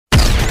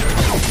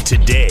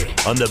Today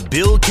on The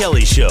Bill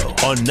Kelly Show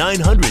on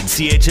 900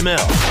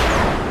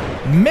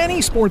 CHML.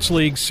 Many sports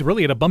leagues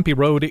really had a bumpy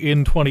road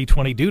in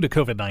 2020 due to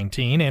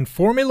COVID-19, and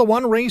Formula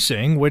One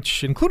racing,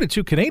 which included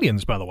two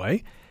Canadians, by the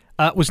way,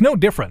 was no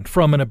different.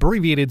 From an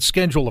abbreviated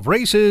schedule of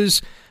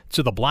races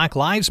to the Black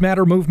Lives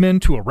Matter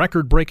movement to a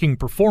record-breaking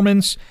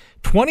performance,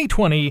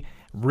 2020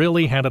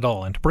 really had it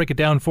all. And to break it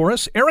down for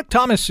us, Eric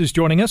Thomas is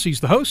joining us. He's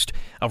the host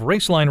of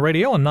Raceline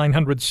Radio on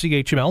 900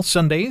 CHML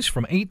Sundays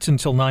from 8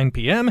 until 9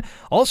 p.m.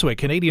 Also a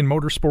Canadian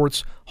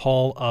Motorsports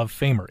Hall of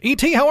Famer.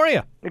 E.T., how are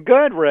you?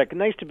 Good, Rick.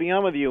 Nice to be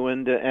on with you,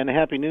 and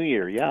Happy New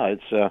Year. Yeah,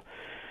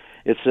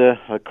 it's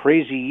a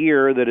crazy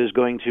year that is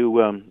going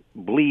to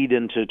bleed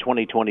into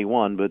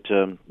 2021, but,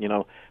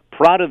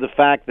 proud of the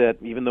fact that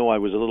even though I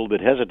was a little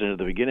bit hesitant at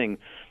the beginning,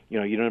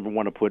 you don't ever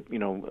want to put,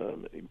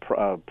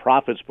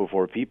 profits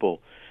before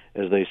people,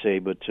 as they say,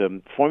 but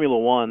Formula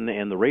One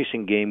and the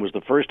racing game was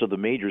the first of the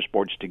major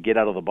sports to get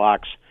out of the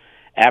box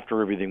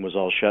after everything was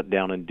all shut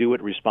down and do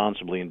it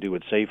responsibly and do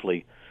it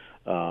safely,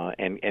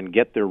 and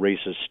get their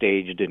races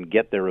staged and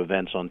get their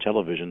events on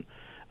television,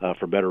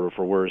 for better or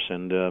for worse.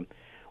 And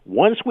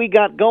once we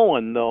got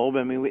going, though,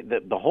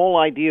 the whole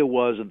idea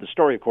was, the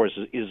story, of course,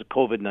 is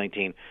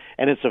COVID-19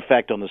 and its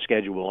effect on the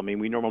schedule.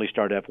 We normally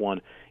start F1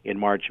 in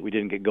March. We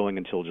didn't get going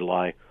until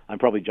July. I'm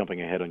probably jumping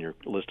ahead on your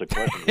list of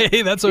questions.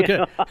 Hey, that's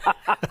okay.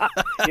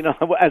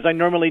 As I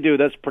normally do.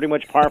 That's pretty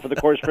much par for the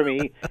course for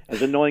me,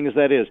 as annoying as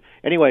that is.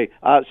 Anyway,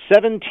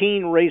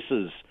 17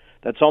 races.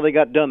 That's all they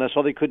got done. That's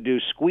all they could do.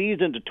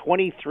 Squeezed into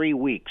 23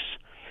 weeks.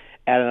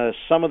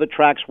 Some of the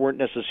tracks weren't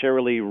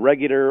necessarily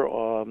regular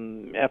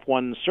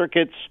F1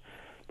 circuits,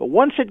 but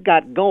once it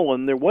got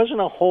going, there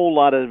wasn't a whole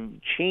lot of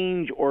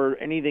change or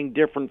anything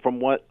different from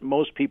what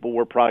most people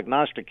were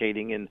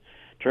prognosticating in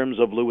terms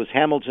of Lewis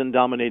Hamilton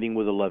dominating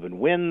with 11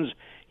 wins.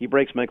 He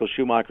breaks Michael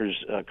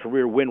Schumacher's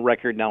career win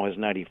record, now has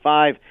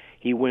 95.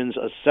 He wins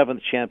a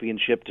 7th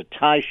championship to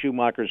tie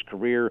Schumacher's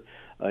career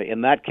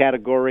in that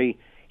category.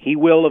 He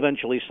will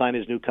eventually sign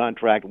his new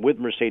contract with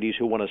Mercedes,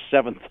 who won a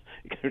 7th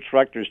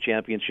Constructors'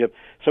 Championship.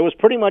 So it was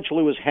pretty much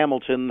Lewis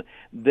Hamilton,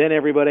 then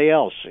everybody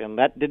else, and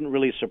that didn't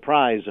really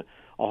surprise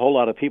a whole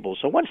lot of people.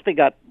 So once they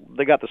got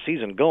the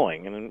season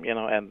going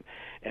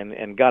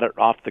and got it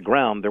off the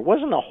ground, there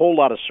wasn't a whole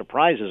lot of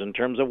surprises in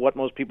terms of what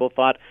most people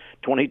thought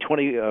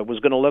 2020 was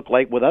going to look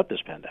like without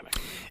this pandemic.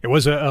 It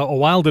was a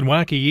wild and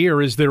wacky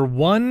year. Is there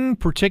one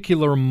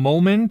particular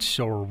moment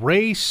or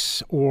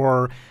race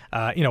or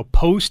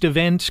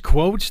post-event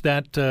quote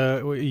that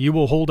you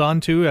will hold on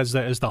to as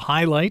the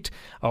highlight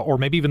or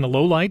maybe even the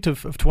low light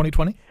of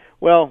 2020?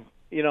 Well,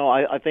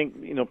 I think,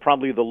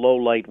 probably the low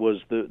light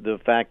was the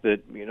fact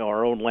that,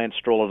 our own Lance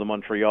Stroll of the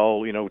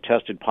Montreal,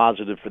 tested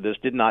positive for this,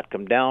 did not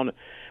come down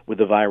with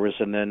the virus,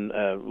 and then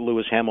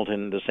Lewis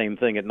Hamilton, the same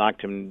thing. It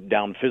knocked him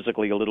down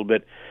physically a little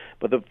bit.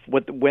 But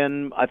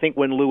when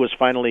Lewis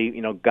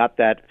finally, got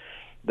that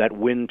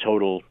win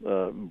total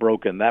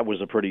broken, that was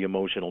a pretty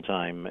emotional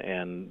time.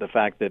 And the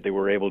fact that they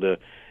were able to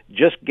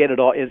just get it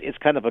all, it's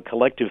kind of a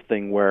collective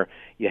thing where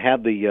you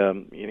have the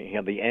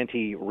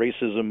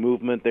anti-racism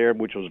movement there,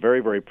 which was very,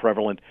 very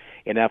prevalent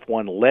in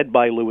F1, led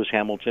by Lewis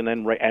Hamilton,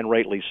 and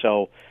rightly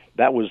so.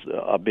 That was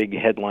a big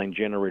headline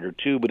generator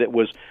too. But it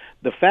was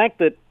the fact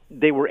that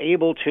they were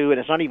able to, and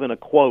it's not even a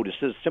quote, it's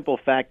the simple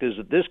fact is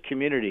that this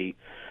community,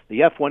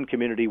 the F1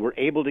 community, were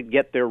able to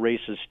get their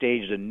races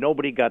staged and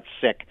nobody got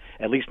sick,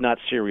 at least not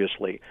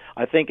seriously.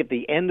 I think at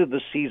the end of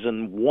the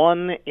season,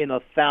 1 in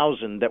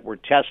 1,000 that were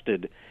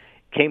tested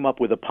came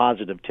up with a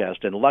positive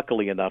test, and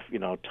luckily enough,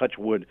 touch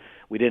wood,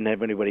 we didn't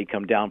have anybody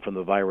come down from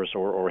the virus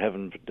or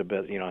heaven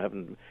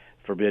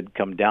forbid,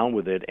 come down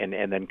with it and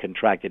then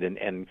contract it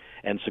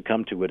and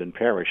succumb to it and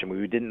perish.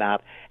 We did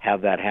not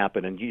have that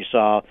happen. And you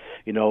saw,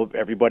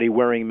 everybody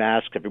wearing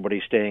masks,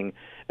 everybody staying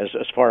as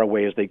far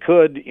away as they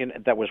could.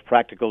 That was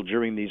practical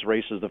during these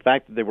races. The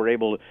fact that they were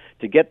able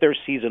to get their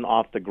season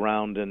off the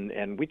ground,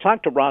 and we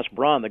talked to Ross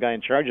Brawn, the guy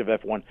in charge of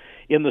F1,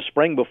 in the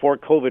spring before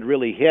COVID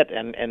really hit,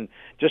 and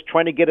just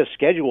trying to get a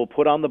schedule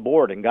put on the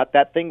board and got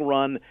that thing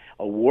run,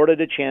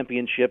 awarded a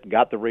championship,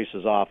 got the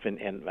races off,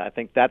 and I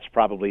think that's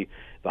probably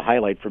the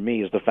highlight for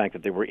me, is the fact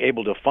that they were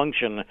able to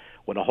function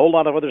when a whole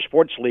lot of other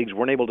sports leagues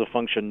weren't able to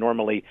function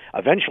normally,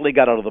 eventually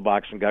got out of the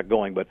box and got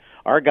going. But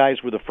our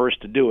guys were the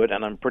first to do it,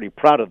 and I'm pretty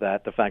proud of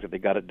that, the fact that they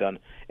got it done,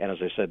 and as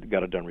I said,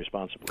 got it done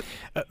responsibly.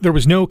 There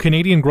was no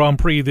Canadian Grand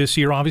Prix this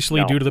year,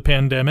 obviously, due to the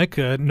pandemic.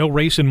 No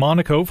race in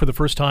Monaco for the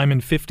first time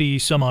in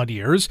 50-some-odd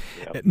years.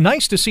 Yep.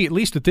 Nice to see, at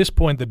least at this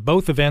point, that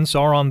both events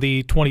are on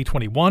the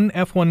 2021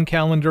 F1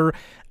 calendar.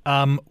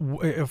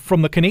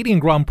 From the Canadian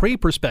Grand Prix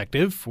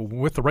perspective,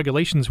 with the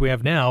regulations we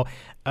have now,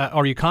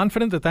 are you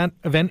confident that that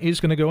event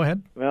is going to go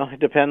ahead? Well, it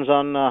depends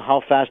on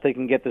how fast they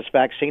can get this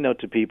vaccine out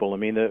to people.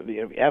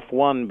 The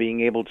F1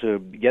 being able to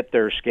get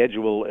their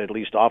schedule at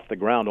least off the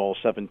ground, all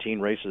 17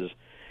 races,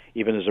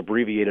 even as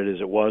abbreviated as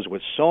it was,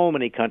 with so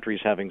many countries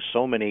having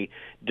so many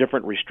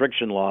different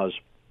restriction laws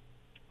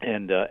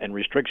and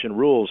restriction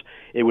rules,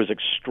 it was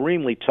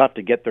extremely tough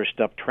to get their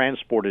stuff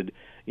transported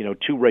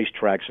two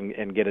racetracks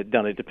and get it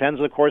done. It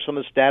depends, of course, on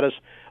the status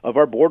of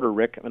our border,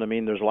 Rick. I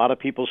mean, there's a lot of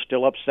people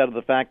still upset at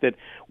the fact that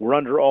we're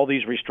under all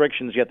these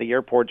restrictions, yet the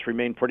airports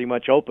remain pretty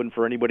much open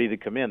for anybody to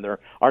come in. There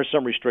are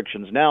some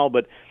restrictions now,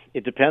 but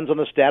it depends on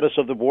the status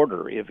of the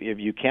border. If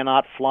you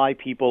cannot fly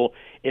people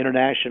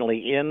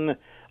internationally in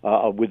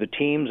with the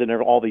teams and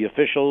all the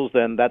officials,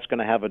 then that's going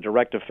to have a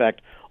direct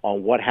effect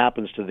on what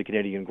happens to the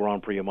Canadian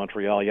Grand Prix of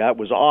Montreal. Yeah, it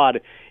was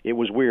odd. It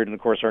was weird. And, of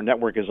course, our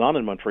network is on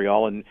in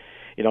Montreal. And,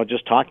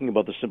 just talking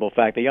about the simple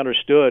fact, they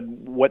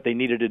understood what they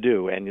needed to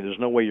do. And there's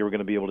no way you were going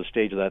to be able to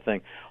stage that thing.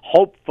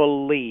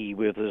 Hopefully,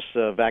 with this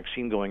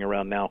vaccine going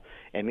around now,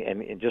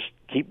 and just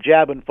keep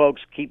jabbing,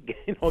 folks. Keep,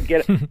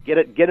 get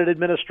it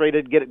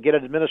administered, get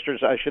it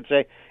administered, I should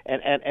say,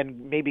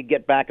 and maybe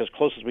get back as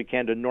close as we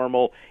can to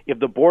normal. If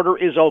the border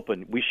is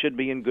open, we should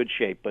be in good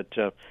shape. But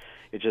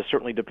it just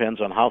certainly depends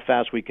on how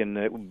fast we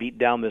can beat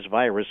down this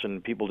virus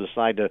and people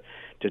decide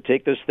to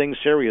take this thing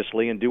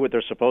seriously and do what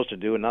they're supposed to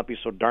do and not be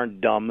so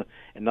darn dumb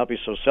and not be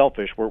so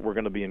selfish. We're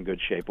going to be in good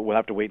shape. But we'll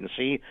have to wait and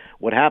see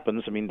what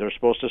happens. I mean, they're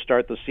supposed to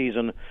start the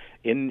season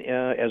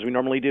as we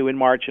normally do in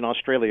March in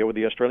Australia with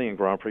the Australian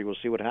Grand Prix. We'll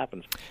see what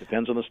happens.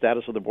 Depends on the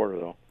status of the border,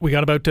 though. We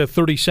got about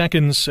 30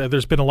 seconds.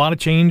 There's been a lot of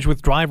change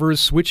with drivers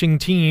switching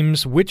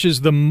teams. Which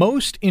is the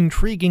most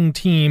intriguing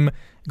team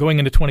going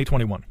into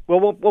 2021? Well,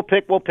 we'll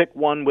pick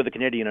one with a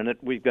Canadian in it.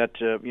 We've got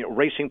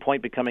Racing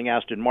Point becoming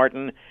Aston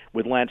Martin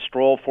with Lance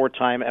Stroll,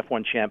 four-time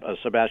F1 champ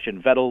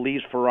Sebastian Vettel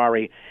leaves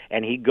Ferrari,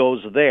 and he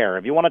goes there.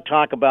 If you want to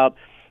talk about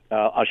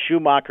a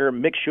Schumacher,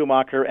 Mick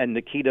Schumacher, and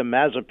Nikita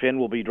Mazepin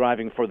will be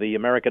driving for the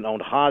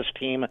American-owned Haas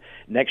team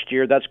next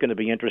year. That's going to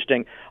be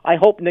interesting. I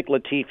hope Nick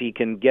Latifi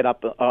can get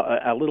up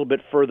a little bit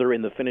further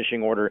in the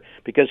finishing order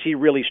because he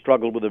really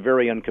struggled with a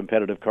very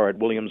uncompetitive car at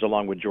Williams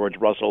along with George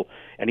Russell,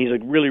 and he's a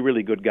really,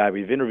 really good guy.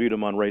 We've interviewed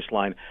him on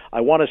Raceline.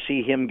 I want to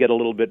see him get a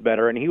little bit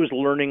better, and he was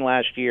learning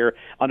last year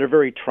under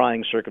very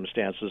trying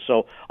circumstances.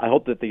 So I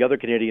hope that the other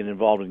Canadian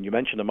involved, and you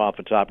mentioned him off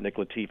the top, Nick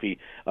Latifi,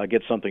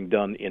 gets something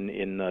done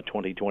in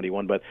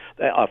 2021. But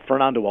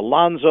Fernando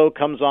Alonso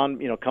comes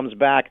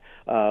back.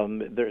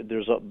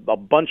 There's a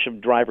bunch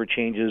of driver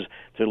changes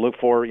to look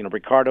for.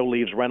 Ricciardo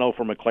leaves Renault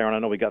for McLaren. I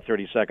know we got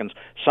 30 seconds.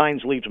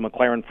 Sainz leaves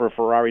McLaren for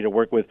Ferrari to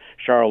work with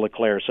Charles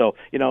Leclerc. So,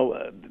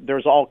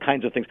 there's all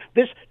kinds of things.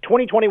 This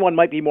 2021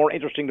 might be more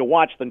interesting to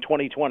watch than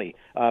 2020.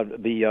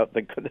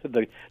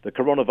 The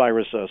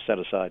coronavirus set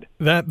aside.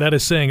 That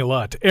is saying a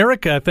lot.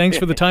 Eric, thanks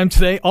for the time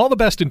today. All the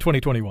best in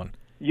 2021.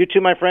 You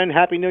too, my friend.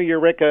 Happy New Year,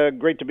 Rick.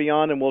 Great to be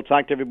on, and we'll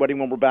talk to everybody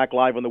when we're back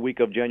live on the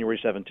week of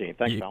January 17th.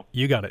 Thanks, pal.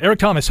 You got it. Eric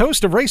Thomas,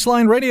 host of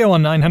Raceline Radio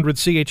on 900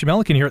 CHML.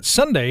 You can hear it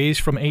Sundays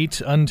from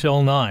 8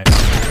 until 9.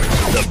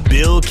 The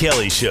Bill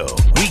Kelly Show,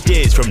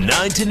 weekdays from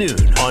 9 to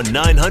noon on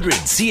 900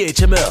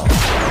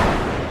 CHML.